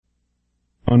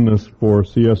fondness for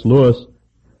C.S. Lewis.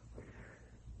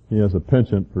 He has a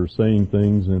penchant for saying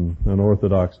things in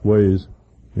unorthodox ways.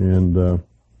 And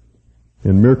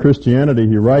in Mere Christianity,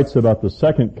 he writes about the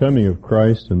second coming of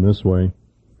Christ in this way.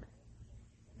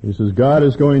 He says, God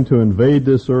is going to invade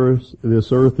this earth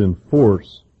in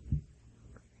force.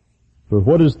 But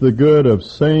what is the good of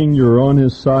saying you're on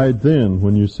His side then,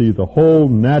 when you see the whole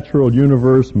natural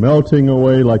universe melting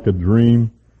away like a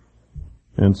dream,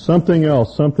 and something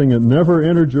else, something that never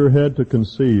entered your head to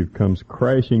conceive, comes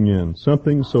crashing in,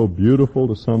 something so beautiful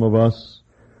to some of us,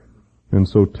 and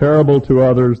so terrible to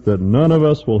others that none of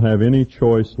us will have any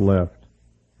choice left.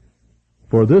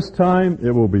 For this time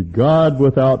it will be God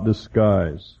without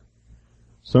disguise,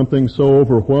 something so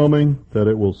overwhelming that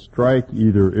it will strike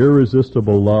either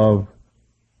irresistible love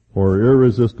or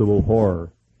irresistible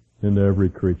horror into every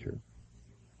creature.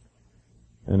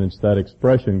 And it's that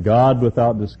expression, God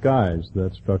without disguise,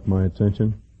 that struck my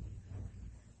attention.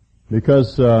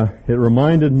 Because it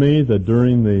reminded me that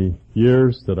during the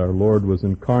years that our Lord was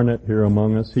incarnate here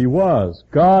among us, He was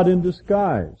God in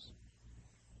disguise.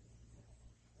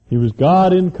 He was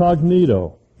God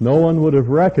incognito. No one would have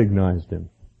recognized Him.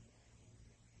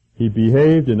 He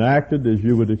behaved and acted as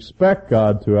you would expect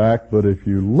God to act, but if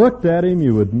you looked at Him,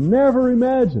 you would never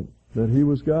imagine that He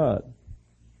was God.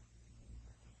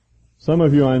 Some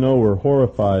of you I know were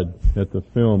horrified at the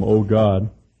film, Oh God,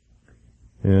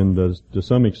 and to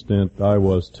some extent I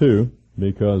was too,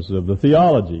 because of the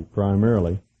theology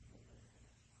primarily.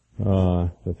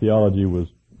 The theology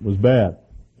was bad.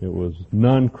 It was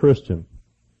non-Christian,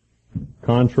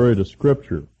 contrary to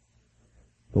Scripture.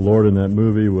 The Lord in that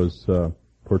movie was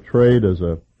portrayed as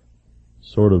a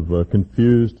sort of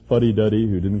confused fuddy-duddy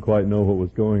who didn't quite know what was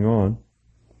going on.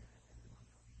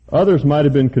 Others might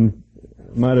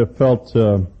have felt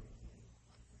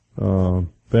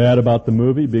bad about the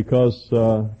movie because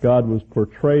God was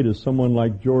portrayed as someone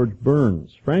like George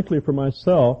Burns. Frankly, for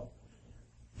myself,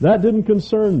 that didn't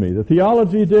concern me. The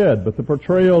theology did, but the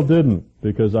portrayal didn't,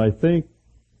 because I think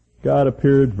God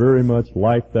appeared very much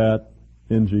like that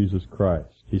in Jesus Christ.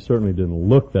 He certainly didn't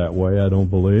look that way, I don't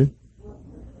believe.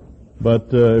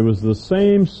 But it was the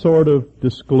same sort of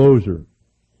disclosure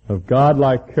of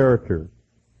God-like character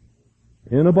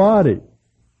in a body,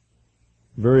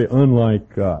 very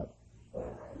unlike God.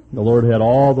 The Lord had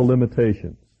all the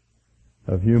limitations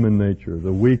of human nature,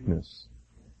 the weakness,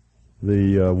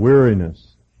 the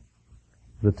weariness,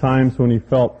 the times when He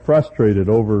felt frustrated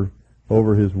over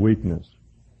His weakness.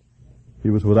 He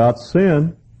was without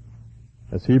sin.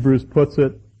 As Hebrews puts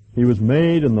it, He was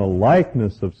made in the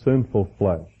likeness of sinful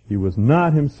flesh. He was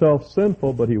not Himself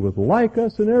sinful, but He was like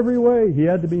us in every way. He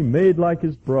had to be made like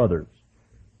His brothers,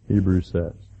 Hebrews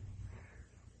says.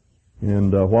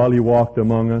 And while He walked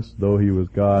among us, though He was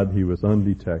God, He was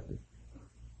undetected.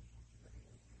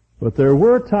 But there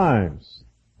were times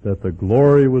that the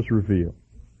glory was revealed.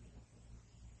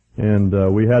 And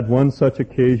we had one such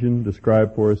occasion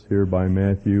described for us here by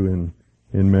Matthew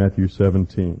in Matthew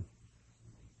 17.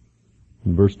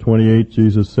 In verse 28,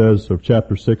 Jesus says, of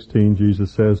chapter 16,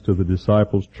 Jesus says to the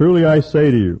disciples, "Truly I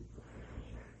say to you,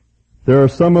 there are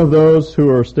some of those who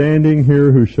are standing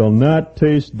here who shall not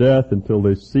taste death until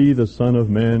they see the Son of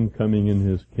Man coming in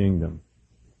His kingdom."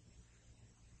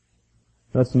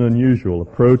 That's an unusual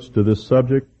approach to this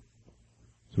subject.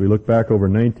 As we look back over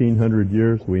 1900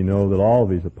 years, we know that all of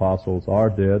these apostles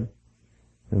are dead,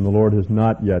 and the Lord has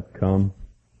not yet come.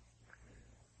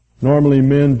 Normally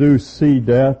men do see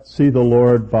death, see the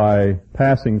Lord by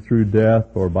passing through death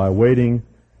or by waiting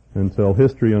until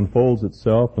history unfolds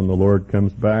itself and the Lord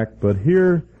comes back. But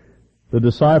here the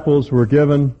disciples were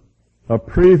given a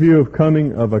preview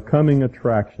of a coming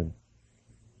attraction.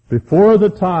 Before the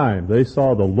time, they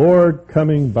saw the Lord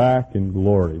coming back in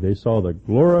glory. They saw the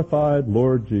glorified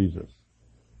Lord Jesus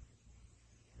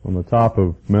on the top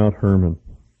of Mount Hermon.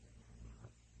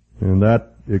 And that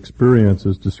experience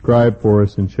is described for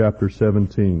us in chapter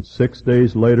 17. 6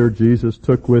 days later, Jesus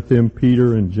took with Him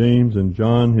Peter and James and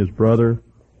John, His brother,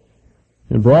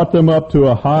 and brought them up to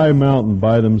a high mountain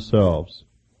by themselves.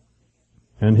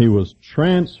 And He was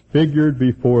transfigured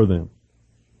before them.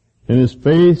 And His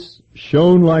face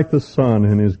shone like the sun,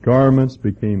 and His garments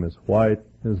became as white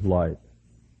as light.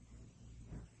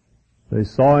 They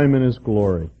saw Him in His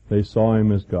glory. They saw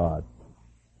Him as God.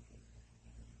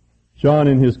 John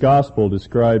in his Gospel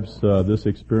describes this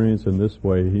experience in this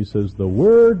way. He says, "The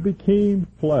Word became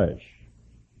flesh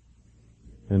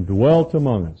and dwelt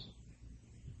among us.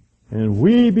 And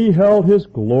we beheld His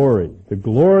glory, the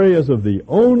glory as of the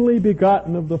only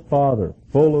begotten of the Father,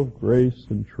 full of grace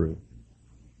and truth."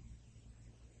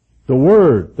 The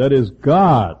Word, that is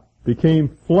God, became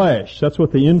flesh. That's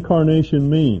what the incarnation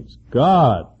means.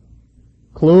 God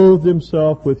clothed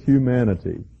himself with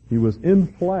humanity. He was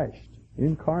infleshed,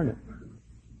 incarnate.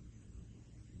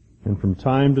 And from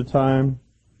time to time,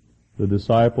 the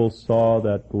disciples saw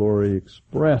that glory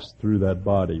expressed through that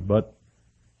body. But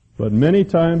many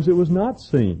times it was not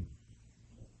seen.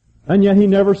 And yet he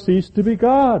never ceased to be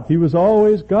God. He was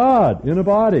always God in a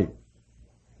body.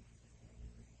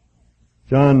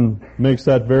 John makes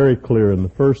that very clear in the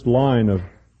first line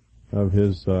of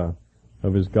his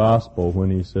gospel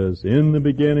when he says, "In the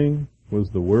beginning was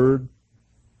the Word,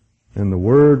 and the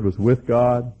Word was with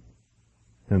God,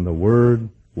 and the Word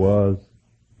was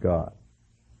God.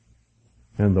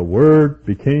 And the Word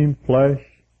became flesh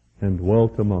and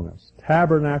dwelt among us,"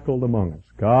 tabernacled among us.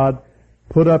 God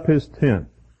put up his tent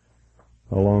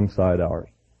alongside ours.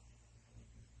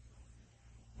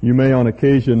 You may on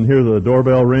occasion hear the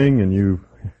doorbell ring and you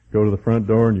go to the front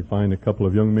door and you find a couple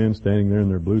of young men standing there in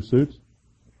their blue suits.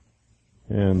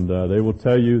 And they will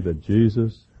tell you that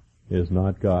Jesus is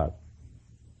not God.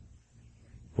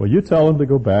 Well, you tell them to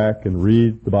go back and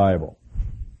read the Bible.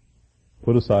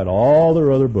 Put aside all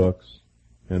their other books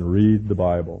and read the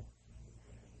Bible.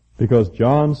 Because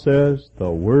John says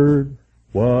the Word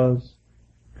was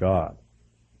God.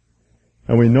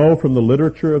 And we know from the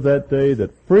literature of that day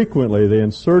that frequently they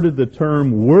inserted the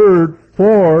term Word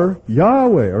for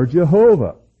Yahweh or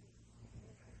Jehovah.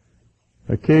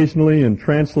 Occasionally in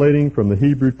translating from the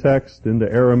Hebrew text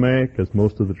into Aramaic, as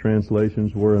most of the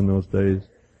translations were in those days,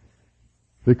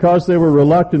 because they were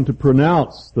reluctant to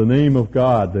pronounce the name of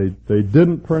God, they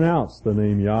didn't pronounce the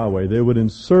name Yahweh. They would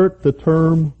insert the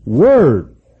term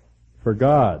Word for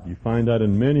God. You find that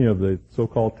in many of the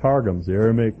so-called Targums, the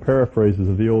Aramaic paraphrases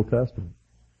of the Old Testament.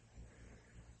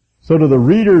 So to the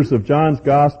readers of John's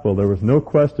Gospel, there was no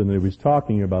question that he was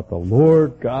talking about the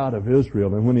Lord God of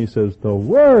Israel. And when he says the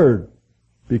Word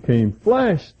became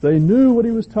flesh, they knew what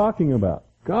he was talking about.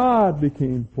 God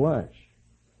became flesh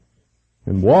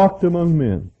and walked among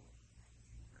men.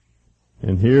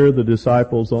 And here the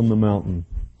disciples on the mountain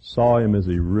saw him as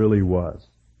he really was.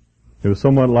 It was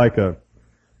somewhat like a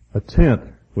tent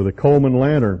with a Coleman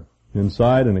lantern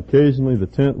inside, and occasionally the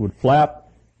tent would flap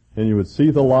and you would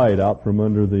see the light out from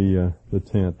under the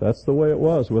tent. That's the way it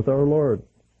was with our Lord.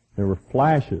 There were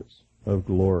flashes of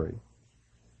glory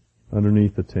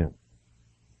underneath the tent.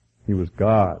 He was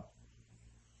God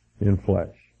in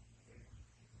flesh.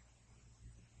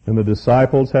 And the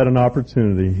disciples had an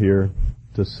opportunity here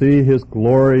to see his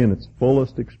glory in its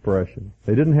fullest expression.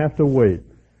 They didn't have to wait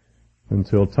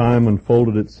until time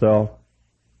unfolded itself,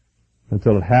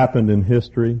 until it happened in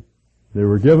history. They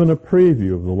were given a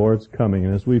preview of the Lord's coming,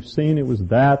 and as we've seen, it was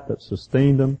that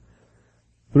sustained them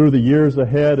through the years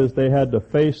ahead as they had to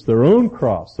face their own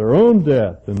cross, their own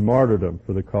death and martyrdom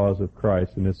for the cause of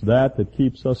Christ. And it's that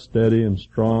keeps us steady and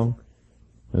strong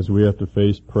as we have to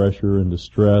face pressure and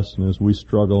distress and as we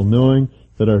struggle, knowing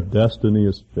that our destiny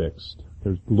is fixed.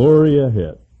 There's glory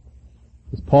ahead.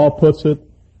 As Paul puts it,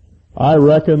 I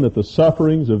reckon that the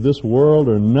sufferings of this world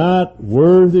are not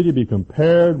worthy to be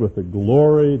compared with the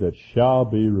glory that shall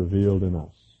be revealed in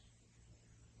us.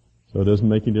 So it doesn't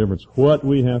make any difference what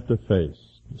we have to face.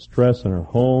 Stress in our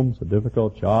homes, a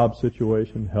difficult job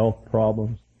situation, health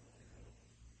problems.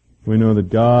 We know that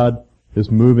God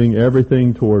is moving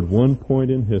everything toward one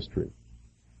point in history,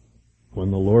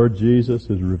 when the Lord Jesus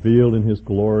is revealed in his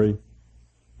glory,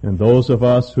 and those of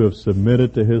us who have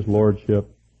submitted to his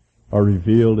lordship are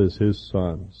revealed as his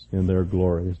sons in their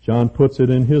glory. As John puts it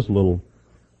in his little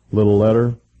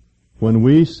letter, when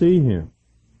we see him,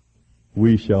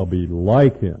 we shall be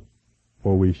like him,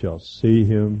 for we shall see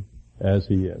him as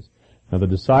he is. Now the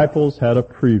disciples had a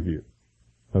preview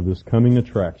of this coming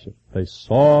attraction. They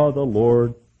saw the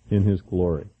Lord in his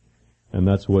glory, and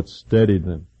that's what steadied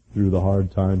them through the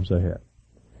hard times ahead.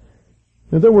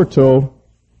 And then we're told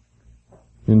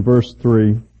in verse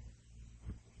 3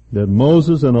 that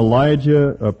Moses and Elijah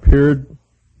appeared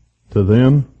to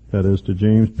them, that is to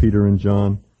James, Peter, and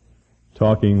John,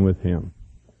 talking with him.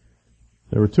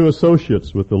 There were two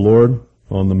associates with the Lord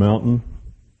on the mountain.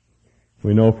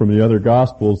 We know from the other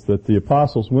Gospels that the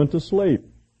apostles went to sleep.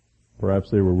 Perhaps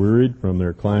they were wearied from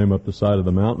their climb up the side of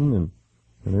the mountain, and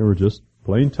they were just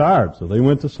plain tired, so they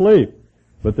went to sleep.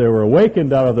 But they were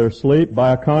awakened out of their sleep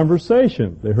by a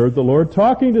conversation. They heard the Lord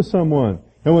talking to someone.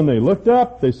 And when they looked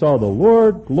up, they saw the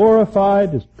Lord glorified,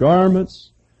 his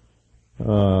garments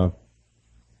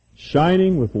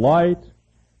shining with light,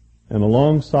 and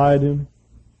alongside him,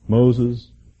 Moses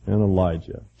and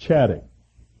Elijah, chatting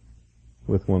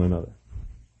with one another.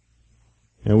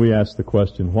 And we ask the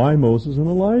question, why Moses and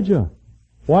Elijah?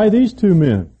 Why these two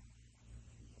men?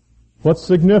 What's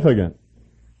significant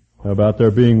about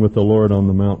their being with the Lord on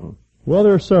the mountain? Well,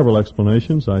 there are several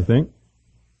explanations, I think.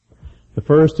 The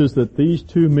first is that these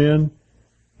two men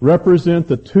represent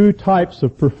the two types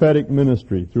of prophetic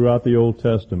ministry throughout the Old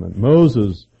Testament.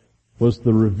 Moses was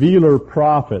the revealer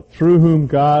prophet through whom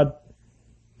God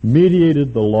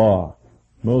mediated the law.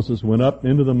 Moses went up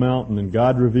into the mountain and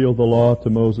God revealed the law to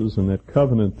Moses, and that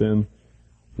covenant then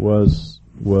was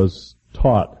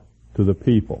taught to the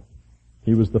people.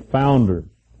 He was the founder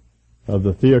of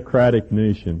the theocratic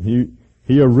nation.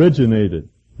 He originated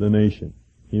the nation.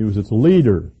 He was its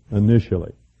leader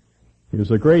initially. He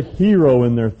was a great hero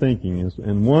in their thinking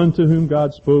and one to whom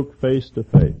God spoke face to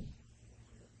face.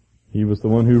 He was the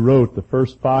one who wrote the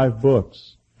first 5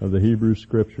 books of the Hebrew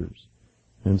Scriptures.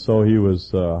 And so he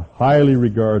was highly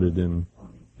regarded in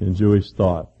Jewish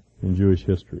thought, in Jewish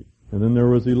history. And then there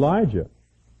was Elijah,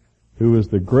 who was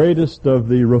the greatest of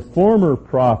the reformer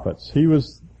prophets. He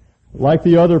was like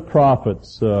the other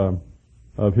prophets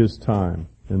of his time,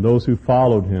 and those who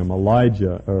followed him,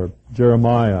 Elijah, or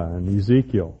Jeremiah, and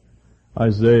Ezekiel,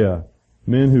 Isaiah,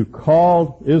 men who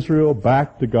called Israel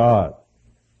back to God,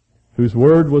 whose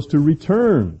word was to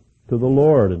return to the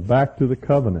Lord and back to the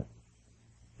covenant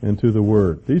and to the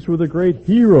Word. These were the great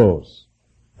heroes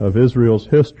of Israel's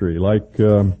history, like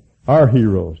our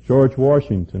heroes, George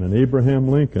Washington and Abraham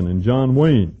Lincoln and John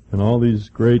Wayne, and all these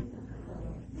great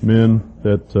men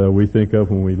that we think of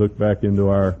when we look back into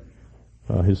our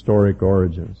historic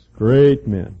origins. Great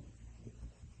men.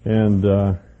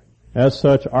 And as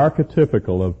such,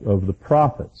 archetypical of the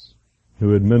prophets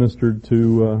who had ministered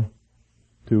to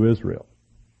Israel.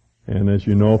 And as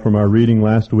you know from our reading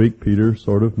last week, Peter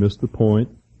sort of missed the point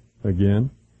again.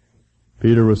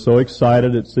 Peter was so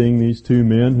excited at seeing these two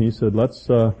men, he said, let's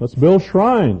build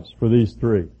shrines for these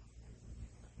three.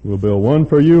 We'll build one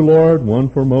for you, Lord, one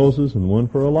for Moses, and one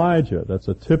for Elijah. That's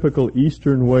a typical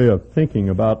Eastern way of thinking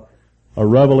about a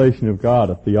revelation of God,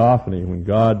 a theophany. When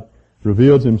God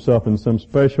reveals himself in some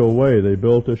special way, they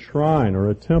built a shrine or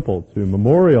a temple to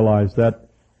memorialize that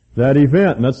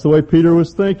event. And that's the way Peter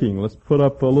was thinking. Let's put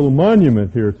up a little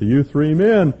monument here to you three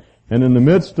men. And in the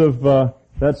midst of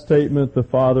that statement, the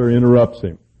Father interrupts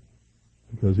him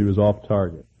because he was off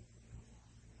target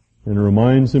and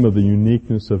reminds him of the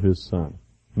uniqueness of his Son.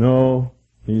 No,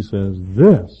 he says,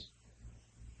 this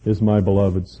is my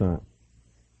beloved Son.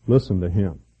 Listen to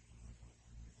him.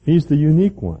 He's the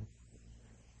unique one.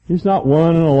 He's not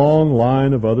one in a long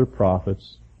line of other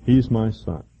prophets. He's my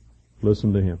Son.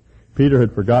 Listen to him. Peter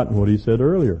had forgotten what he said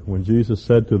earlier when Jesus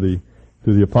said to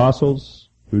the apostles,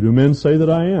 who do men say that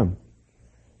I am?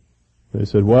 They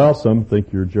said, well, some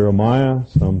think you're Jeremiah,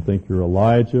 some think you're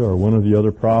Elijah or one of the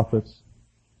other prophets.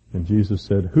 And Jesus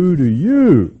said, who do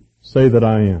you say that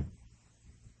I am?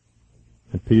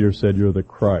 And Peter said, you're the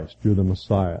Christ, you're the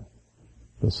Messiah,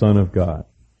 the Son of God.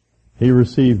 He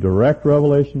received direct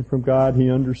revelation from God.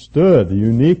 He understood the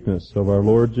uniqueness of our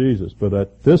Lord Jesus. But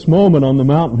at this moment on the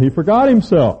mountain, he forgot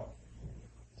himself.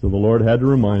 So the Lord had to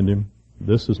remind him,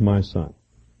 this is my Son.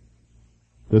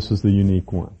 This is the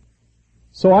unique one.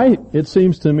 So it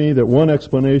seems to me that one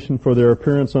explanation for their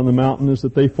appearance on the mountain is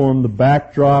that they form the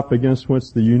backdrop against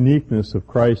which the uniqueness of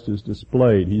Christ is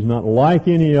displayed. He's not like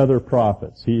any other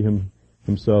prophets. He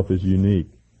himself is unique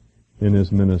in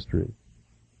his ministry.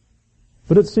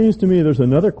 But it seems to me there's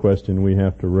another question we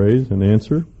have to raise and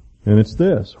answer, and it's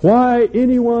this. Why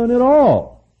anyone at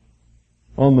all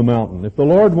on the mountain? If the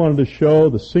Lord wanted to show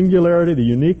the singularity, the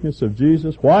uniqueness of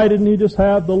Jesus, why didn't he just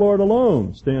have the Lord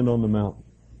alone stand on the mountain?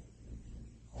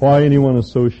 Why anyone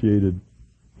associated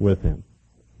with him?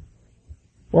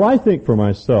 Well, I think for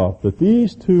myself that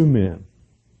these two men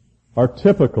are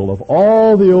typical of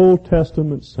all the Old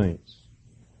Testament saints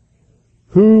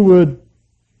who would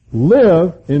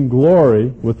live in glory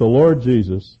with the Lord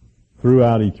Jesus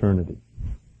throughout eternity.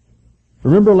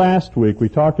 Remember last week we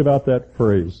talked about that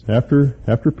phrase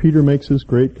after Peter makes his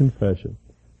great confession.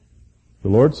 The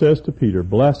Lord says to Peter,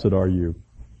 blessed are you,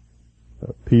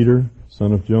 Peter,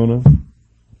 son of Jonah,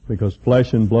 because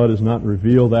flesh and blood has not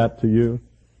revealed that to you,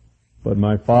 but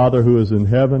my Father who is in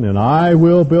heaven, and I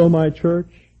will build my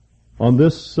church on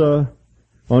this, on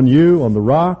you, on the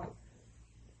rock,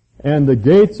 and the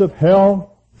gates of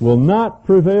hell will not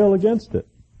prevail against it.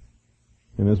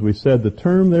 And as we said, the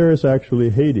term there is actually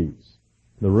Hades,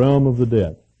 the realm of the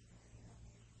dead.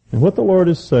 And what the Lord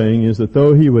is saying is that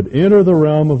though he would enter the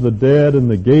realm of the dead and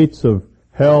the gates of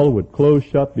hell would close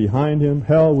shut behind him,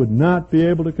 hell would not be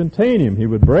able to contain him. He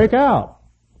would break out.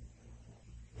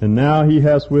 And now he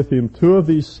has with him two of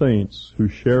these saints who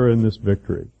share in this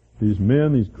victory. These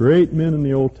men, these great men in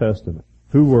the Old Testament,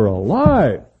 who were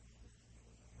alive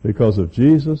because of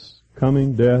Jesus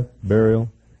coming, death,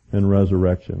 burial, and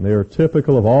resurrection. They are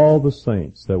typical of all the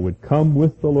saints that would come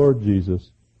with the Lord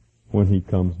Jesus when He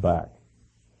comes back.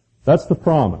 That's the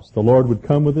promise. The Lord would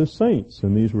come with His saints,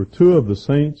 and these were two of the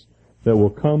saints that will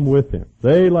come with Him.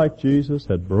 They, like Jesus,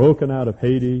 had broken out of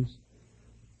Hades.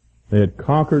 They had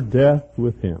conquered death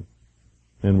with Him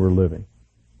and were living.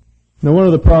 Now, one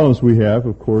of the problems we have,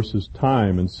 of course, is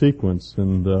time and sequence,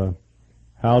 and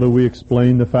how do we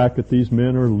explain the fact that these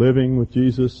men are living with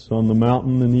Jesus on the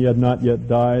mountain and He had not yet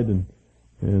died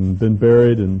and been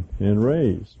buried and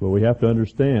raised? Well, we have to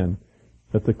understand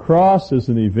that the cross is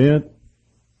an event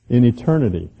in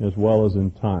eternity as well as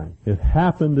in time. It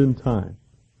happened in time,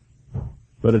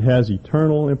 but it has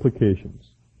eternal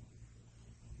implications.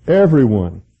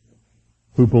 Everyone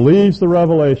who believes the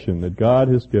revelation that God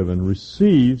has given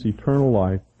receives eternal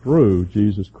life through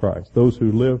Jesus Christ. Those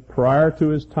who live prior to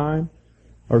His time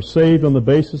are saved on the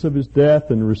basis of His death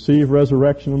and receive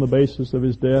resurrection on the basis of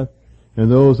His death,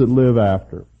 and those that live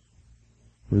after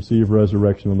receive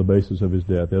resurrection on the basis of His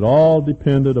death. It all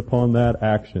depended upon that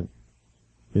action,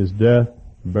 His death,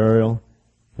 burial,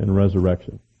 and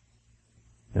resurrection.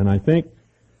 And I think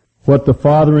what the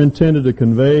Father intended to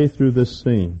convey through this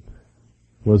scene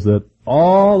was that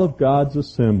all of God's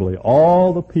assembly,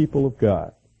 all the people of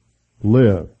God,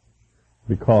 live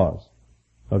because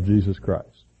of Jesus Christ.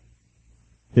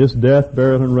 His death,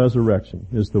 burial, and resurrection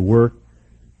is the work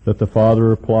that the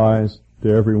Father applies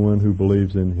to everyone who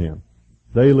believes in Him.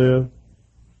 They live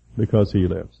because He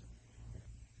lives.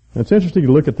 And it's interesting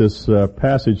to look at this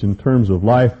passage in terms of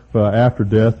life after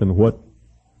death and what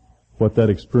that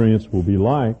experience will be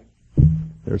like.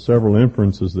 There are several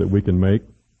inferences that we can make.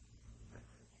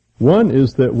 One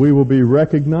is that we will be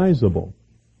recognizable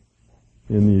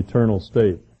in the eternal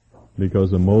state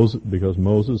because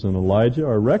Moses and Elijah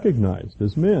are recognized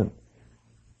as men.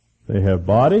 They have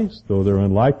bodies, though they're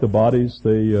unlike the bodies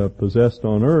they possessed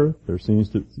on earth. There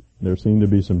seem to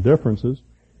be some differences,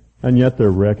 and yet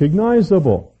they're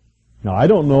recognizable. Now, I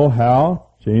don't know how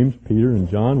James, Peter, and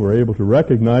John were able to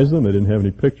recognize them. They didn't have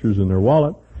any pictures in their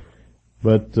wallet,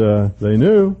 but they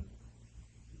knew.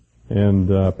 And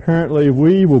apparently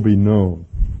we will be known.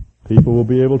 People will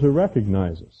be able to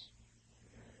recognize us.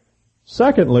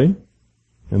 Secondly,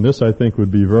 and this I think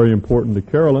would be very important to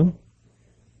Carolyn,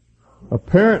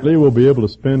 apparently we'll be able to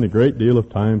spend a great deal of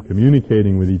time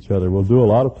communicating with each other. We'll do a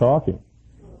lot of talking.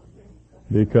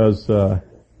 Because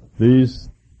these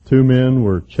two men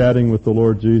were chatting with the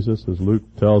Lord Jesus, as Luke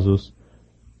tells us,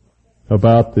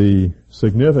 about the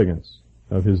significance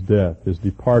of His death, His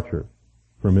departure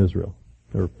from Israel,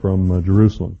 or from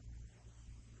Jerusalem.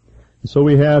 And so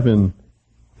we have in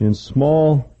a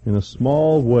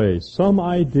small way, some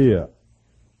idea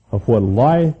of what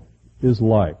life is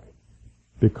like,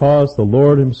 because the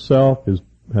Lord Himself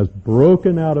has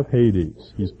broken out of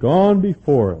Hades. He's gone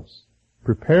before us,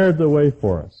 prepared the way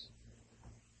for us.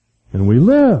 And we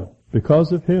live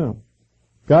because of Him.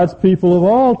 God's people of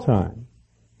all time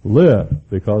live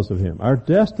because of Him. Our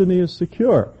destiny is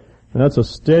secure. And that's a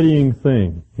steadying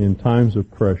thing in times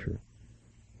of pressure.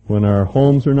 When our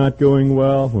homes are not going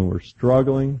well, when we're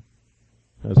struggling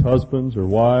as husbands or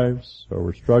wives, or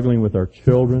we're struggling with our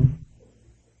children,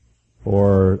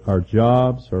 or our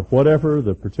jobs, or whatever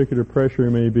the particular pressure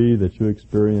may be that you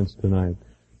experience tonight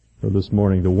or this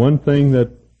morning, the one thing that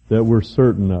we're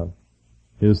certain of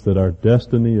is that our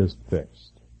destiny is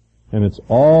fixed. And it's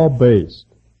all based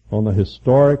on the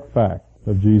historic fact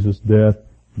of Jesus' death,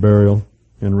 burial,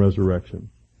 and resurrection.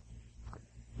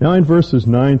 Now in verses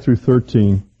 9 through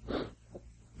 13,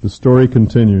 the story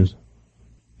continues.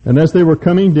 And as they were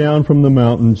coming down from the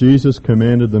mountain, Jesus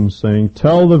commanded them, saying,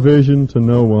 "Tell the vision to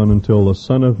no one until the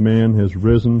Son of Man has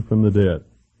risen from the dead."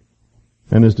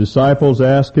 And His disciples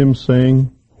asked Him,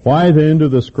 saying, "Why then do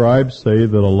the scribes say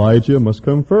that Elijah must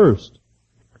come first?"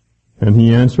 And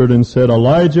He answered and said,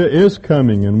 "Elijah is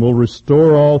coming and will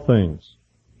restore all things.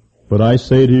 But I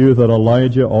say to you that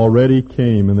Elijah already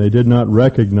came, and they did not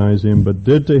recognize him, but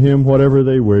did to him whatever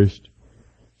they wished.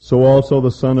 So also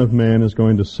the Son of Man is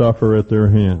going to suffer at their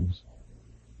hands."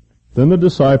 Then the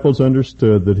disciples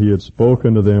understood that He had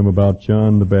spoken to them about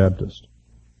John the Baptist.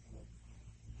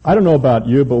 I don't know about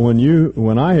you, but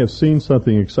when I have seen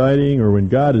something exciting, or when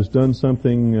God has done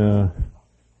something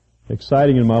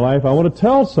exciting in my life, I want to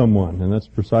tell someone, and that's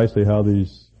precisely how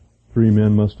these three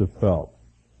men must have felt.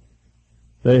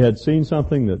 They had seen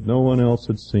something that no one else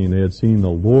had seen. They had seen the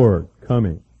Lord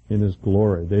coming in His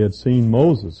glory. They had seen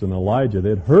Moses and Elijah. They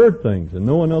had heard things that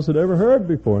no one else had ever heard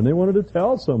before, and they wanted to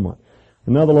tell someone.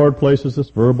 And now the Lord places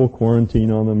this verbal quarantine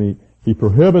on them. He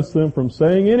prohibits them from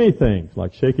saying anything,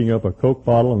 like shaking up a Coke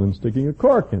bottle and then sticking a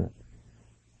cork in it.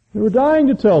 They were dying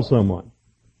to tell someone.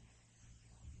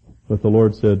 But the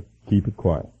Lord said, keep it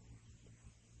quiet.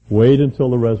 Wait until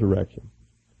the resurrection.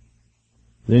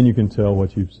 Then you can tell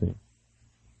what you've seen.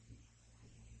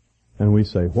 And we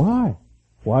say, why?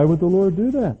 Why would the Lord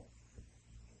do that?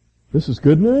 This is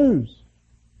good news.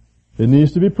 It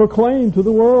needs to be proclaimed to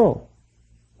the world.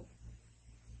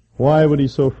 Why would He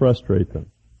so frustrate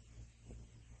them?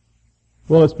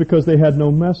 Well, it's because they had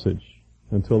no message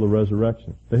until the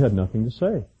resurrection. They had nothing to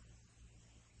say.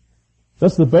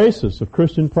 That's the basis of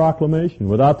Christian proclamation.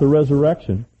 Without the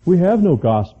resurrection, we have no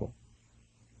gospel.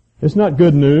 It's not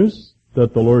good news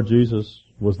that the Lord Jesus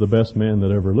was the best man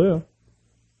that ever lived.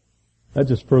 That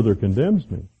just further condemns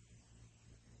me.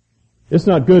 It's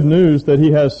not good news that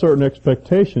He has certain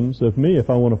expectations of me if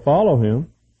I want to follow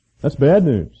Him. That's bad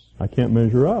news. I can't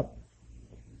measure up.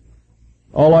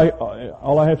 All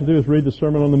I have to do is read the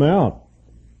Sermon on the Mount.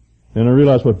 And I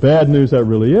realize what bad news that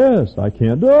really is. I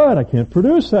can't do it. I can't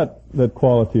produce that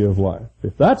quality of life.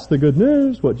 If that's the good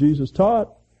news, what Jesus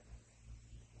taught,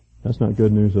 that's not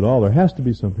good news at all. There has to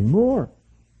be something more.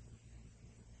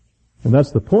 And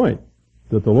that's the point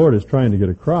that the Lord is trying to get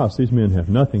across. These men have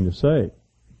nothing to say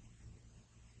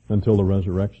until the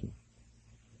resurrection.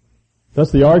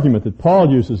 That's the argument that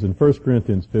Paul uses in 1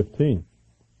 Corinthians 15.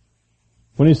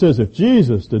 When he says, if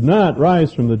Jesus did not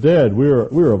rise from the dead,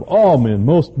 we're of all men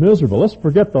most miserable. Let's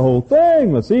forget the whole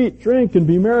thing. Let's eat, drink, and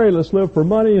be merry. Let's live for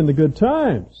money and the good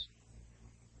times.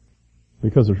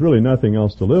 Because there's really nothing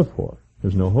else to live for.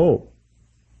 There's no hope.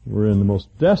 We're in the most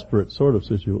desperate sort of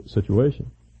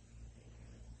situation.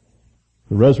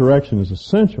 The resurrection is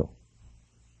essential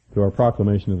to our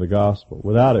proclamation of the gospel.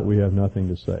 Without it, we have nothing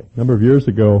to say. A number of years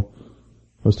ago,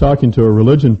 I was talking to a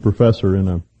religion professor in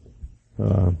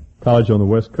a college on the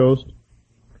West Coast,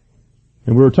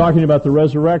 and we were talking about the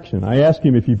resurrection. I asked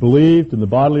him if he believed in the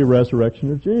bodily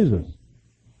resurrection of Jesus.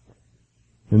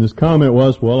 And his comment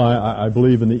was, well, I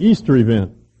believe in the Easter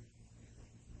event.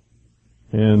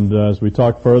 And as we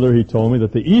talked further, he told me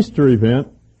that the Easter event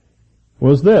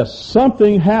was this.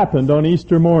 Something happened on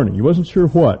Easter morning. He wasn't sure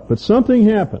what, but something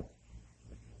happened.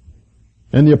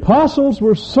 And the apostles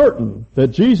were certain that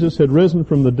Jesus had risen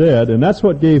from the dead, and that's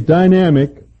what gave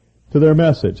dynamic to their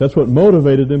message. That's what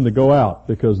motivated them to go out,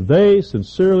 because they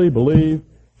sincerely believed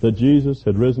that Jesus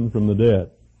had risen from the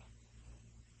dead.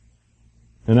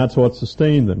 And that's what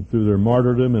sustained them through their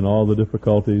martyrdom and all the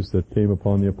difficulties that came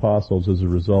upon the apostles as a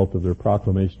result of their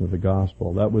proclamation of the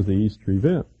gospel. That was the Easter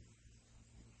event.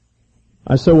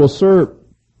 I said, well, sir,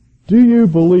 do you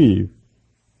believe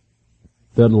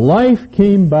that life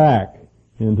came back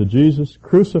into Jesus'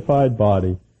 crucified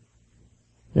body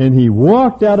and He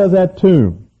walked out of that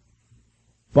tomb,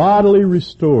 bodily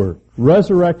restored,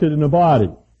 resurrected in a body?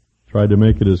 Tried to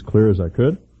make it as clear as I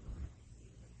could.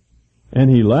 And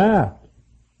he laughed.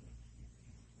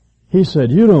 He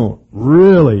said, you don't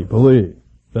really believe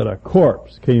that a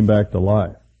corpse came back to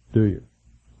life, do you?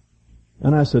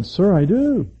 And I said, sir, I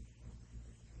do.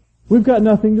 We've got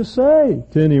nothing to say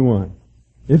to anyone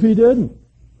if He didn't.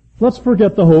 Let's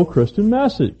forget the whole Christian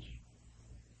message.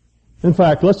 In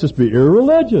fact, let's just be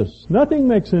irreligious. Nothing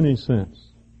makes any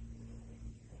sense.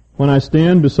 When I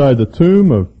stand beside the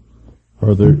tomb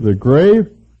or the grave,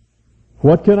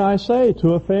 what can I say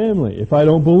to a family if I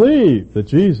don't believe that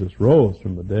Jesus rose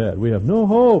from the dead? We have no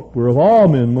hope. We're of all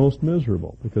men most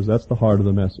miserable, because that's the heart of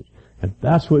the message. And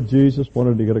that's what Jesus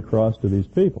wanted to get across to these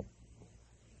people.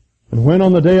 And when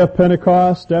on the day of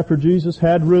Pentecost, after Jesus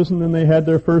had risen and they had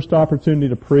their first opportunity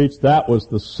to preach, that was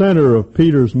the center of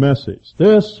Peter's message.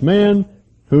 This man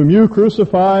whom you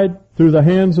crucified through the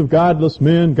hands of godless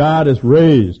men, God has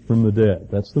raised from the dead.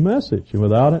 That's the message. And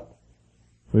without it,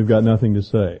 we've got nothing to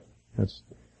say.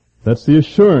 That's the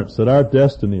assurance that our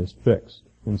destiny is fixed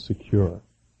and secure.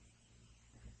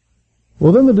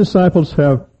 Well, then the disciples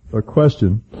have a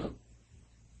question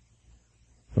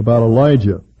about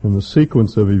Elijah and the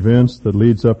sequence of events that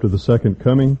leads up to the second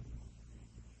coming.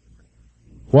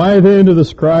 Why then do the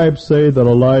scribes say that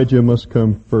Elijah must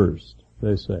come first?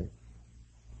 They say.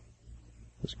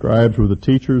 The scribes were the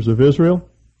teachers of Israel.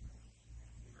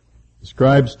 The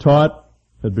scribes taught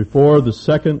that before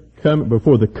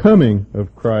the coming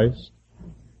of Christ,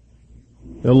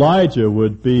 Elijah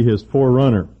would be his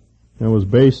forerunner, and was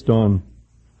based on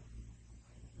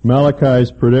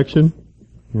Malachi's prediction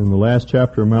in the last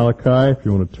chapter of Malachi. If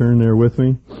you want to turn there with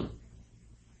me,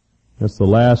 that's the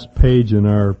last page in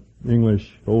our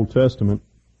English Old Testament,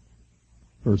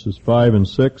 verses 5 and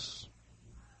 6.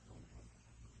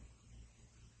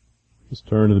 Let's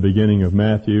turn to the beginning of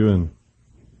Matthew, and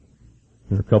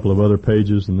there are a couple of other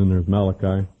pages, and then there's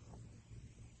Malachi.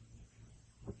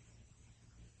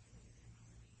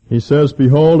 He says,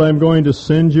 "Behold, I am going to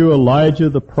send you Elijah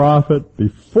the prophet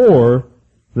before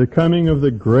the coming of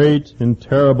the great and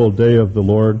terrible day of the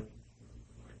Lord.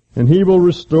 And he will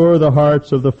restore the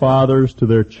hearts of the fathers to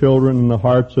their children and the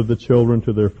hearts of the children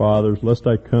to their fathers, lest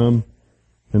I come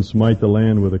and smite the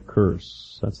land with a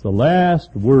curse." That's the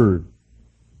last word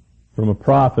from a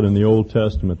prophet in the Old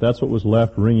Testament. That's what was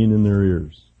left ringing in their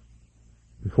ears.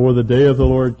 Before the day of the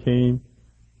Lord came,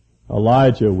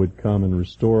 Elijah would come and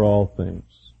restore all things.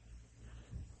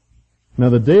 Now,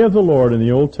 the day of the Lord in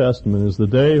the Old Testament is the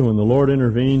day when the Lord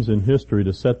intervenes in history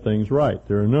to set things right.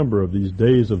 There are a number of these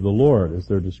days of the Lord as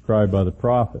they're described by the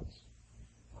prophets.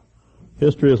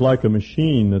 History is like a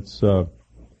machine that's out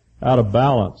of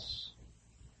balance.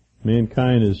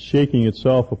 Mankind is shaking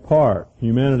itself apart.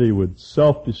 Humanity would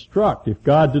self-destruct if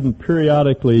God didn't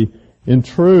periodically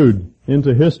intrude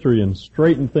into history and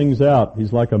straighten things out.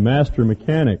 He's like a master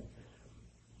mechanic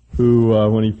who,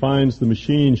 when he finds the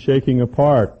machine shaking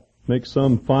apart, makes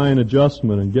some fine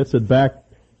adjustment and gets it back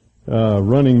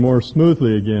running more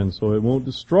smoothly again so it won't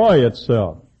destroy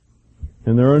itself.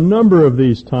 And there are a number of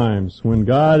these times when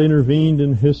God intervened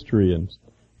in history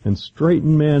and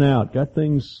straightened man out, got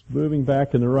things moving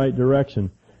back in the right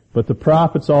direction. But the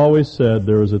prophets always said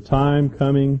there is a time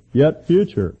coming yet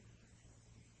future,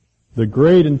 the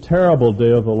great and terrible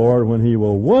day of the Lord, when He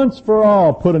will once for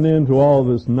all put an end to all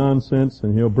this nonsense,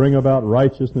 and He'll bring about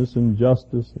righteousness and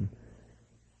justice, and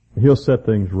He'll set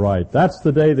things right. That's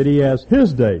the day that He has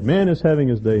His day. Man is having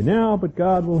his day now, but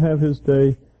God will have His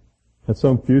day at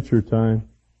some future time.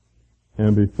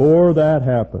 And before that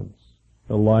happens,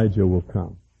 Elijah will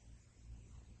come.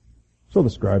 So the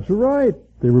scribes were right.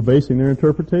 They were basing their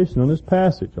interpretation on this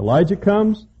passage. Elijah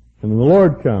comes, and then the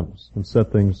Lord comes and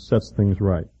sets things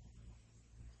right.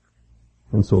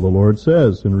 And so the Lord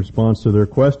says, in response to their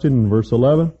question in verse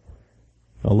 11,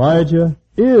 Elijah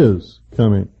is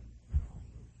coming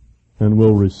and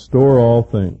will restore all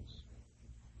things.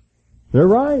 They're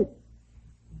right.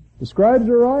 The scribes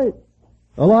are right.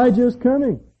 Elijah is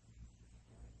coming.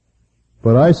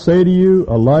 But I say to you,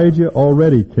 Elijah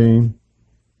already came,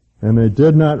 and they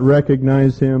did not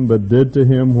recognize him, but did to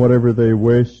him whatever they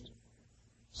wished.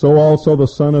 So also the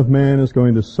Son of Man is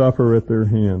going to suffer at their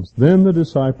hands. Then the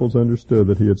disciples understood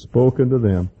that he had spoken to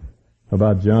them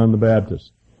about John the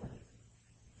Baptist.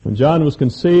 When John was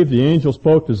conceived, the angel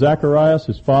spoke to Zacharias,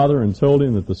 his father, and told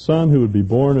him that the son who would be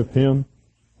born of him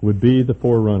would be the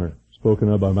forerunner, spoken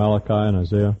of by Malachi and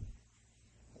Isaiah.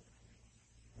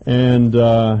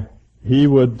 And he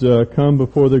would come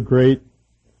before the great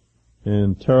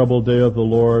and terrible day of the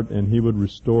Lord, and he would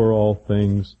restore all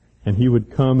things. And he would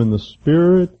come in the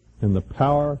spirit and the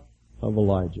power of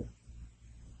Elijah.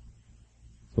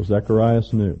 So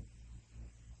Zacharias knew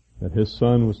that his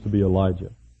son was to be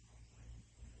Elijah.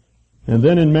 And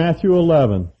then in Matthew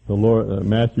 11,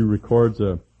 Matthew records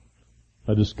a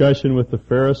discussion with the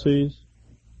Pharisees,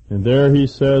 and there he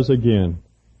says again,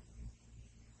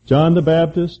 John the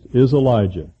Baptist is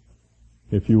Elijah,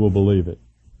 if you will believe it.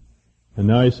 And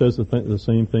now he says the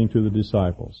same thing to the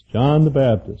disciples. John the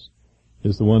Baptist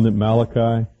is the one that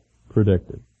Malachi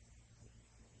predicted.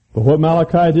 But what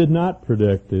Malachi did not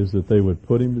predict is that they would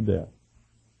put him to death.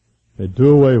 They'd do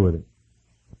away with him,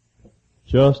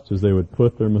 just as they would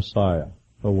put their Messiah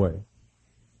away.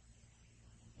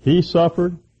 He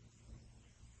suffered,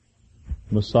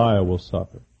 Messiah will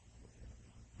suffer.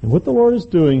 And what the Lord is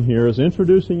doing here is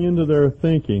introducing into their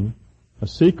thinking a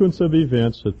sequence of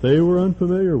events that they were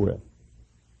unfamiliar with.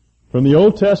 From the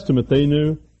Old Testament, they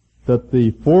knew that the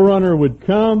forerunner would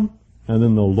come, and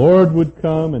then the Lord would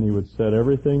come, and He would set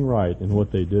everything right. And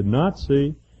what they did not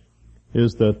see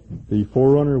is that the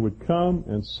forerunner would come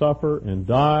and suffer and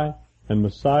die, and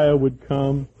Messiah would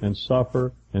come and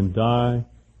suffer and die,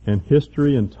 and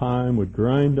history and time would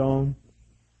grind on,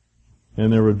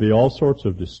 and there would be all sorts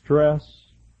of distress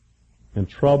and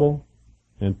trouble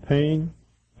and pain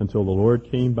until the Lord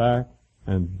came back,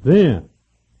 and then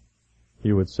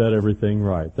He would set everything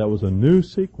right. That was a new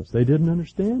sequence. They didn't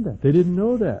understand that. They didn't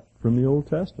know that from the Old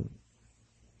Testament.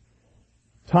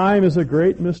 Time is a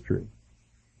great mystery.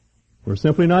 We're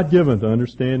simply not given to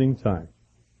understanding time.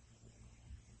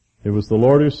 It was the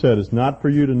Lord who said, it's not for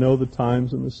you to know the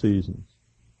times and the seasons,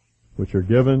 which are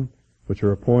given, which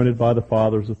are appointed by the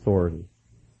Father's authority.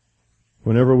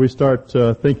 Whenever we start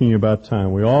thinking about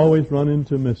time, we always run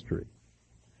into mystery.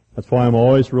 That's why I'm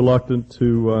always reluctant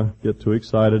to get too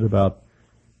excited about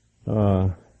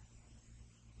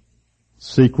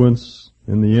sequence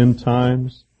in the end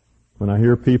times. When I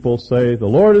hear people say, the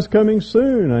Lord is coming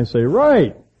soon, I say,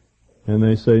 right. And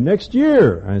they say, next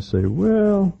year. I say,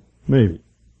 well, maybe.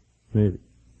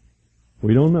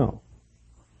 We don't know.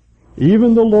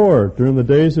 Even the Lord, during the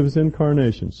days of His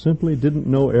incarnation, simply didn't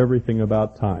know everything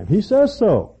about time. He says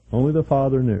so. Only the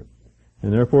Father knew.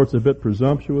 And therefore it's a bit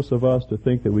presumptuous of us to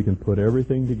think that we can put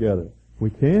everything together. We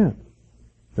can't.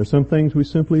 There's some things we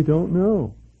simply don't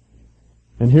know.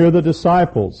 And here the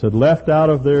disciples had left out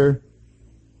of their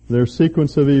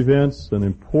sequence of events an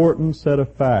important set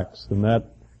of facts, and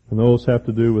those have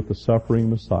to do with the suffering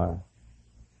Messiah.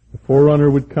 The forerunner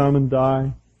would come and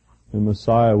die, and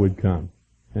Messiah would come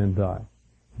and die.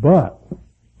 But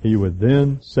He would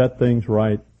then set things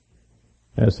right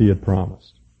as He had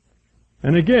promised.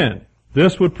 And again,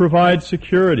 this would provide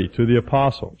security to the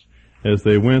apostles as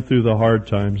they went through the hard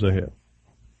times ahead.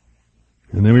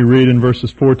 And then we read in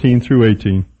verses 14 through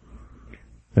 18,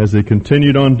 as they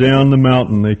continued on down the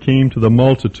mountain, they came to the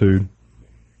multitude,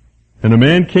 and a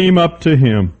man came up to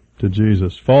him, to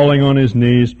Jesus, falling on his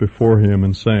knees before Him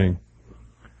and saying,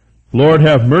 Lord,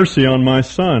 have mercy on my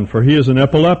son, for he is an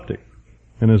epileptic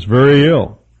and is very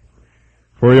ill.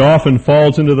 For he often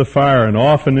falls into the fire and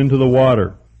often into the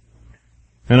water.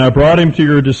 And I brought him to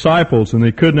your disciples, and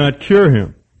they could not cure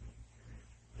him.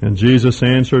 And Jesus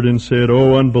answered and said,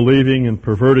 O unbelieving and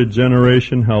perverted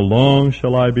generation, how long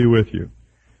shall I be with you?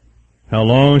 How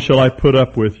long shall I put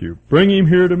up with you? Bring him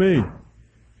here to me.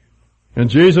 And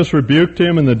Jesus rebuked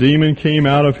him, and the demon came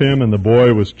out of him, and the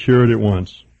boy was cured at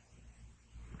once.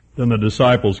 Then the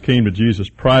disciples came to Jesus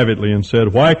privately and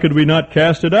said, Why could we not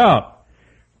cast it out?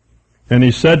 And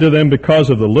He said to them, Because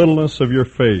of the littleness of your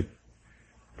faith.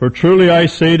 For truly I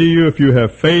say to you, if you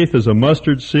have faith as a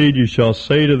mustard seed, you shall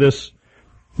say to this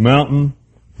mountain,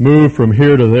 Move from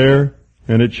here to there,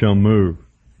 and it shall move.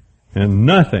 And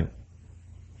nothing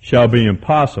shall be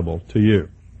impossible to you.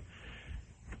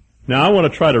 Now I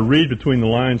want to try to read between the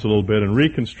lines a little bit and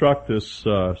reconstruct this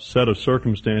set of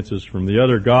circumstances from the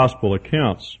other gospel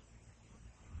accounts.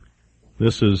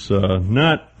 This is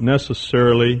not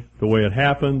necessarily the way it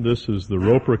happened. This is the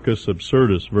Ropricus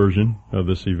Absurdus version of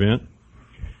this event.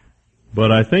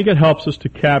 But I think it helps us to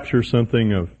capture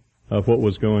something of what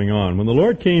was going on. When the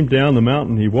Lord came down the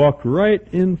mountain, He walked right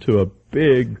into a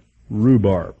big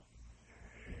rhubarb.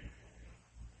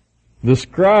 The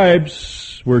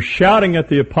scribes were shouting at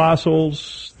the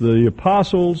apostles. The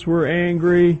apostles were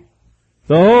angry.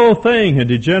 The whole thing had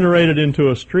degenerated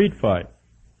into a street fight.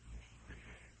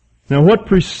 Now what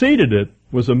preceded it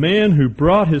was a man who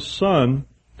brought his son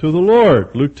to the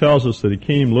Lord. Luke tells us that he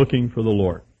came looking for the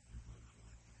Lord.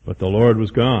 But the Lord was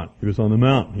gone. He was on the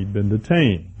mountain. He'd been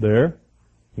detained there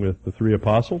with the three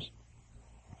apostles.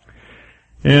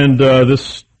 And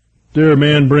this dear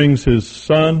man brings his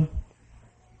son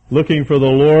looking for the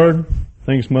Lord.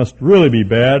 Things must really be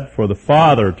bad for the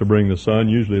father to bring the son.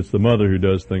 Usually it's the mother who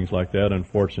does things like that,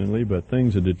 unfortunately. But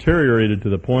things had deteriorated to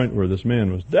the point where this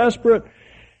man was desperate.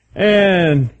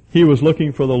 And he was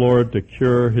looking for the Lord to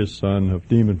cure his son of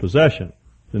demon possession.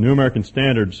 The New American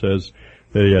Standard says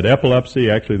that he had epilepsy.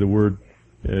 Actually, the word,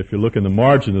 if you look in the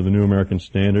margin of the New American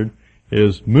Standard,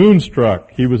 is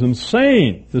moonstruck. He was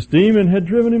insane. This demon had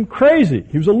driven him crazy.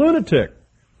 He was a lunatic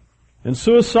and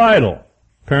suicidal.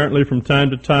 Apparently, from time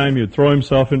to time, he would throw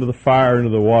himself into the fire, into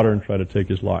the water, and try to take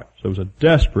his life. So it was a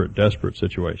desperate, desperate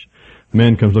situation. The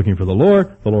man comes looking for the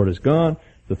Lord. The Lord is gone.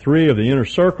 The three of the inner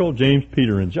circle, James,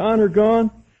 Peter, and John, are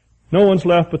gone. No one's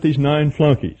left but these 9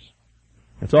 flunkies.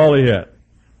 That's all he had.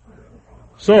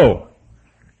 So,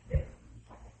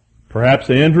 perhaps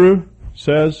Andrew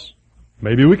says,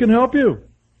 maybe we can help you.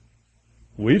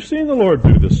 We've seen the Lord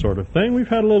do this sort of thing. We've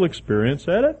had a little experience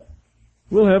at it.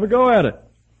 We'll have a go at it.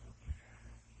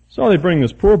 So they bring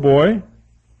this poor boy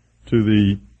to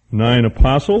the 9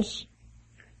 apostles,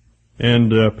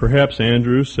 and perhaps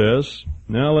Andrew says,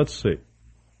 now let's see.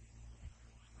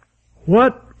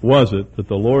 What was it that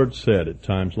the Lord said at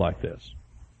times like this?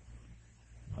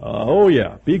 Oh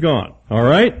yeah, be gone. All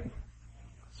right?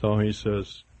 So he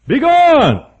says, be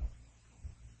gone!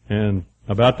 And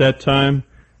about that time,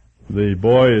 the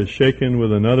boy is shaken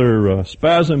with another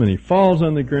spasm and he falls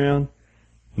on the ground.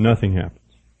 Nothing happens.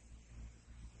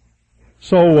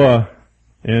 So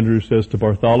Andrew says to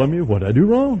Bartholomew, what did I do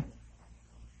wrong?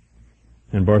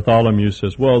 And Bartholomew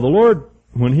says, well, the Lord,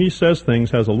 when He says things,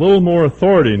 has a little more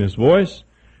authority in His voice.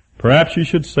 Perhaps you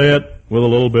should say it with a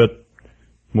little bit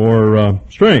more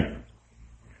strength.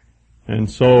 And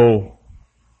so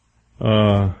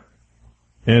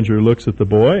Andrew looks at the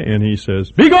boy and he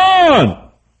says, be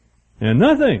gone! And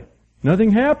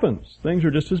nothing happens. Things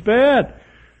are just as bad.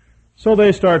 So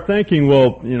they start thinking,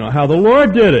 well, how the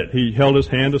Lord did it. He held His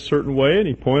hand a certain way and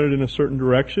He pointed in a certain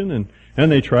direction,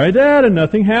 and they tried that and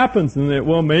nothing happens. And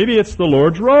well, maybe it's the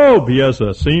Lord's robe. He has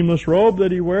a seamless robe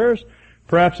that He wears.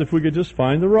 Perhaps if we could just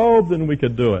find the robe, then we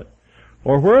could do it.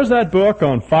 Or where's that book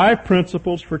on 5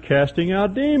 principles for casting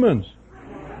out demons?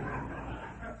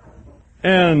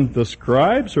 And the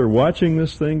scribes are watching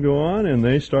this thing go on, and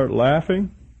they start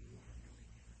laughing.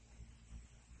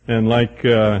 And like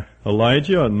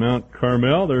Elijah on Mount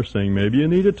Carmel, they're saying, maybe you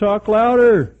need to talk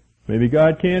louder. Maybe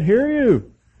God can't hear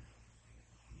you.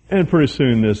 And pretty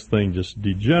soon this thing just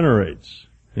degenerates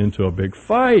into a big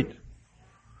fight.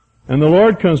 And the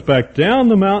Lord comes back down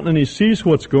the mountain and He sees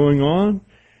what's going on.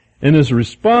 And His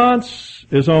response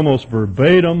is almost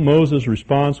verbatim Moses'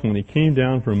 response when he came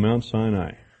down from Mount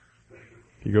Sinai.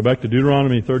 If you go back to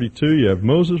Deuteronomy 32, you have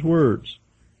Moses' words.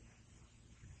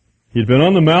 He'd been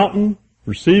on the mountain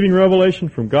receiving revelation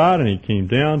from God, and he came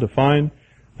down to find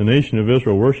the nation of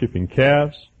Israel worshiping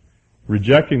calves,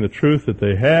 rejecting the truth that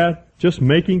they had, just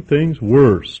making things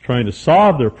worse, trying to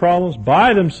solve their problems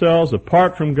by themselves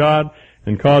apart from God,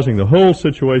 and causing the whole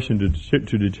situation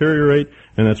to deteriorate,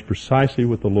 and that's precisely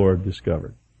what the Lord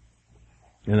discovered.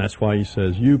 And that's why He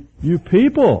says, you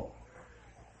people,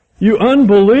 you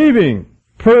unbelieving,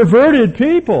 perverted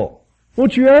people,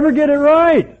 won't you ever get it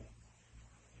right?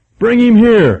 Bring him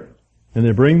here. And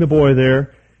they bring the boy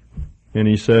there, and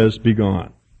He says, be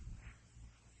gone.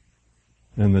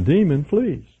 And the demon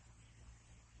flees.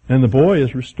 And the boy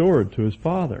is restored to his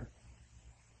father.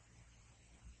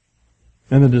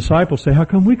 And the disciples say, how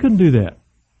come we couldn't do that?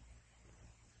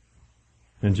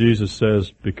 And Jesus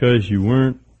says, because you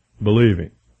weren't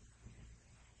believing.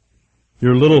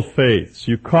 Your little faiths,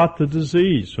 you caught the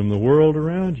disease from the world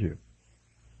around you.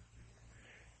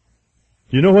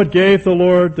 Do you know what gave the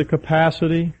Lord the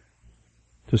capacity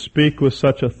to speak with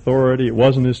such authority? It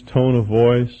wasn't His tone of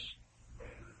voice.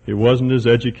 It wasn't His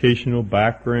educational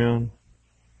background.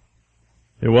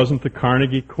 It wasn't the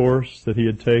Carnegie course that He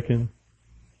had taken.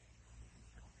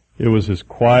 It was His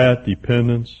quiet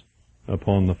dependence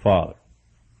upon the Father.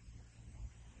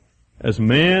 As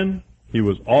man, He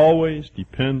was always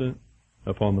dependent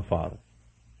upon the Father.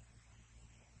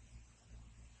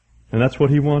 And that's what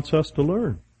He wants us to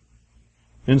learn.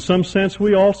 In some sense,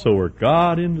 we also are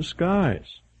God in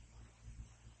disguise.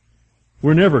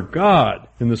 We're never God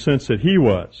in the sense that He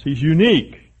was. He's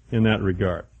unique in that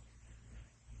regard.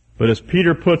 But as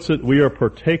Peter puts it, we are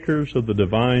partakers of the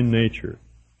divine nature.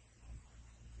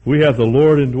 We have the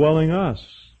Lord indwelling us.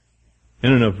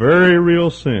 And in a very real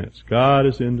sense, God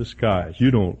is in disguise. You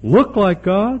don't look like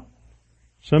God.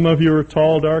 Some of you are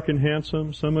tall, dark, and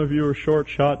handsome. Some of you are short,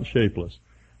 short, and shapeless.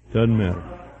 Doesn't matter.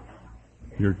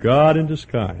 You're God in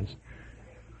disguise.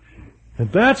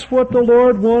 And that's what the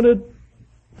Lord wanted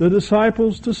the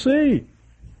disciples to see.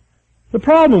 The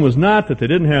problem was not that they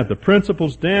didn't have the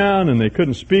principles down and they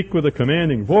couldn't speak with a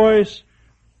commanding voice.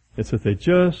 It's that they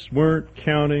just weren't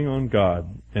counting on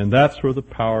God. And that's where the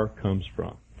power comes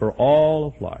from for all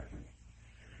of life.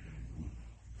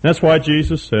 That's why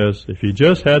Jesus says, if you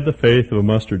just had the faith of a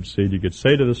mustard seed, you could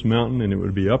say to this mountain and it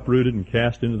would be uprooted and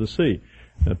cast into the sea.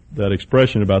 That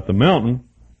expression about the mountain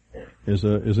is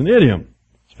an idiom.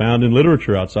 It's found in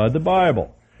literature outside the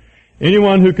Bible.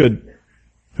 Anyone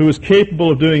who was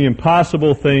capable of doing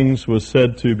impossible things was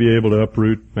said to be able to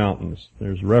uproot mountains.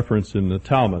 There's reference in the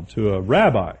Talmud to a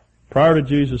rabbi prior to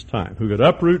Jesus' time who could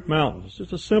uproot mountains. It's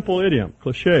just a simple idiom,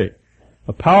 cliche.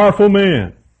 A powerful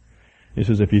man. He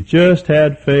says, if you just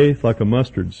had faith like a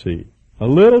mustard seed, a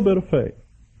little bit of faith,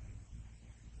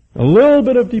 a little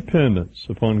bit of dependence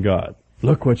upon God,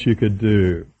 look what you could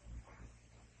do.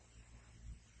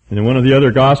 And in one of the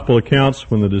other gospel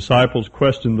accounts, when the disciples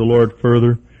questioned the Lord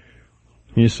further,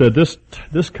 He said,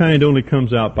 this kind only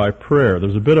comes out by prayer.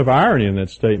 There's a bit of irony in that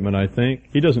statement, I think.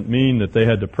 He doesn't mean that they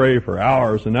had to pray for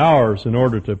hours and hours in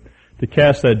order to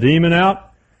cast that demon out.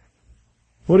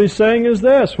 What He's saying is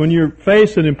this: when you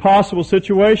face an impossible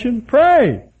situation,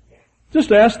 pray.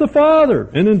 Just ask the Father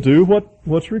and then do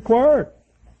what's required.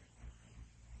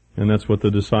 And that's what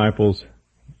the disciples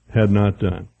had not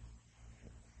done.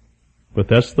 But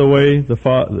that's the way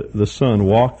the Son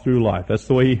walked through life. That's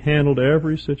the way He handled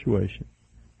every situation,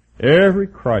 every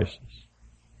crisis,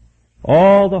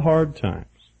 all the hard times,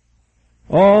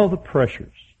 all the pressures.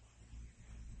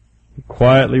 He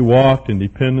quietly walked in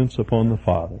dependence upon the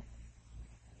Father.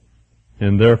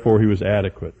 And therefore He was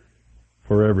adequate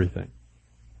for everything.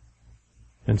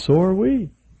 And so are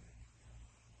we.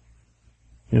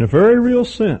 In a very real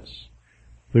sense,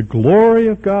 the glory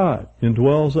of God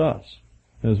indwells us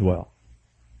as well.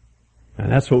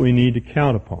 And that's what we need to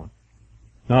count upon.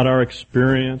 Not our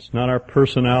experience, not our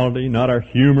personality, not our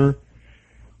humor,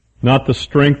 not the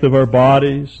strength of our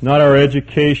bodies, not our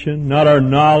education, not our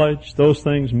knowledge. Those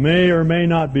things may or may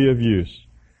not be of use.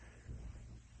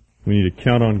 We need to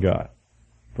count on God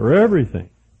for everything.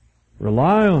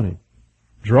 Rely on Him.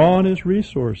 Draw on His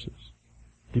resources.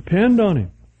 Depend on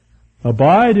Him.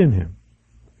 Abide in Him.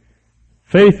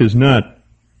 Faith is not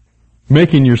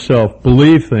making yourself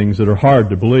believe things that are hard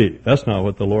to believe. That's not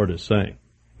what the Lord is saying.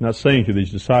 He's not saying to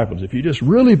these disciples, if you just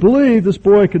really believe this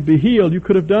boy could be healed, you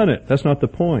could have done it. That's not the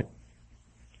point.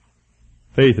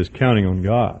 Faith is counting on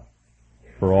God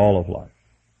for all of life.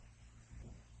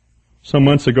 Some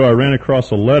months ago, I ran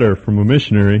across a letter from a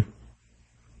missionary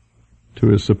to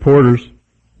his supporters.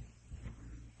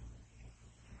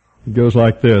 It goes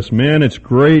like this: "Man, it's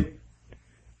great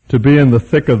to be in the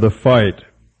thick of the fight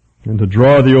and to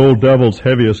draw the old devil's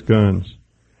heaviest guns,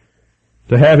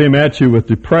 to have him at you with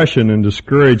depression and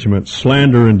discouragement,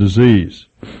 slander and disease.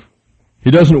 He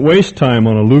doesn't waste time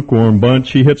on a lukewarm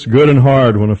bunch. He hits good and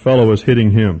hard when a fellow is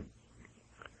hitting him.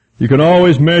 You can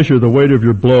always measure the weight of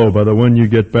your blow by the one you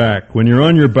get back. When you're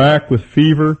on your back with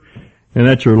fever and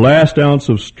at your last ounce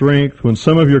of strength, when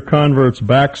some of your converts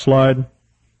backslide,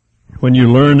 when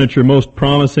you learn that your most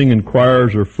promising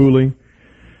inquirers are fooling,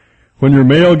 when your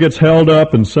mail gets held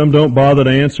up and some don't bother to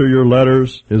answer your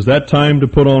letters, is that time to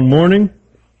put on mourning?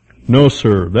 No,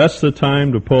 sir. That's the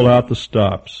time to pull out the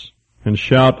stops and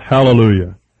shout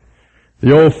hallelujah.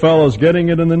 The old fellow's getting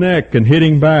it in the neck and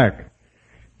hitting back.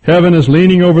 Heaven is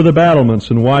leaning over the battlements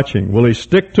and watching. Will he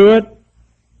stick to it?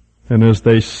 And as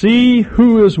they see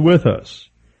who is with us,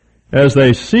 as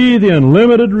they see the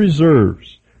unlimited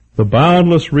reserves, the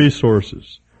boundless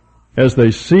resources, as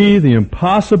they see the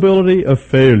impossibility of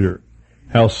failure,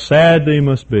 how sad they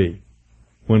must be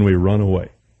when we run away."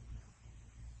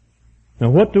 Now,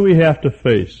 what do we have to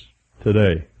face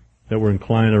today that we're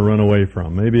inclined to run away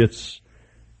from? Maybe it's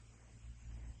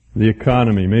the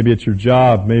economy, maybe it's your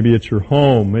job, maybe it's your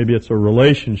home, maybe it's a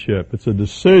relationship, it's a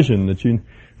decision that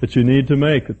you need to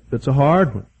make. It's a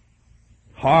hard one.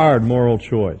 Hard moral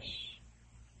choice.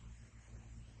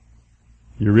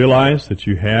 You realize that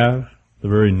you have the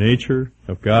very nature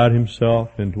of God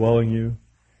Himself indwelling you,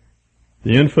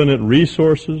 the infinite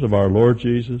resources of our Lord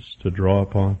Jesus to draw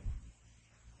upon.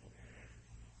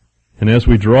 And as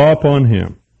we draw upon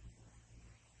Him,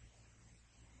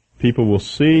 people will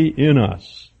see in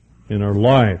us, in our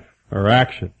life, our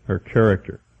action, our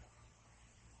character,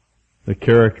 the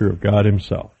character of God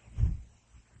Himself.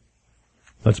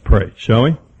 Let's pray, shall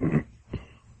we?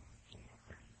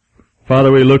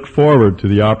 Father, we look forward to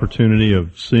the opportunity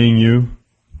of seeing You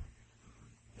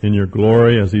in Your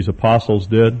glory as these apostles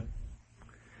did.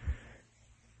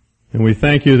 And we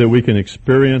thank You that we can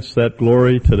experience that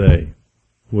glory today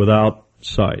without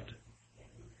sight.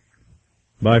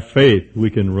 By faith, we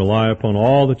can rely upon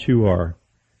all that You are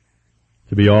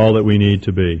to be all that we need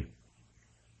to be.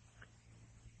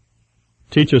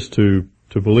 Teach us to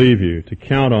believe You, to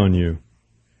count on You,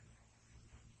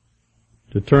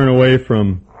 to turn away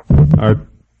from our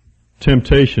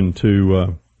temptation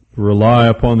to rely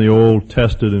upon the old,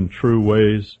 tested, and true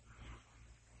ways,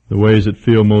 the ways that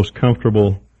feel most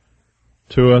comfortable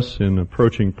to us in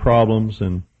approaching problems,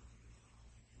 and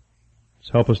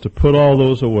help us to put all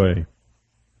those away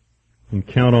and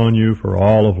count on You for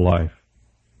all of life.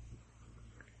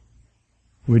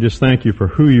 We just thank You for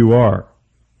who You are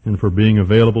and for being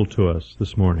available to us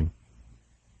this morning.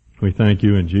 We thank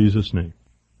You in Jesus' name.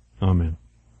 Amen.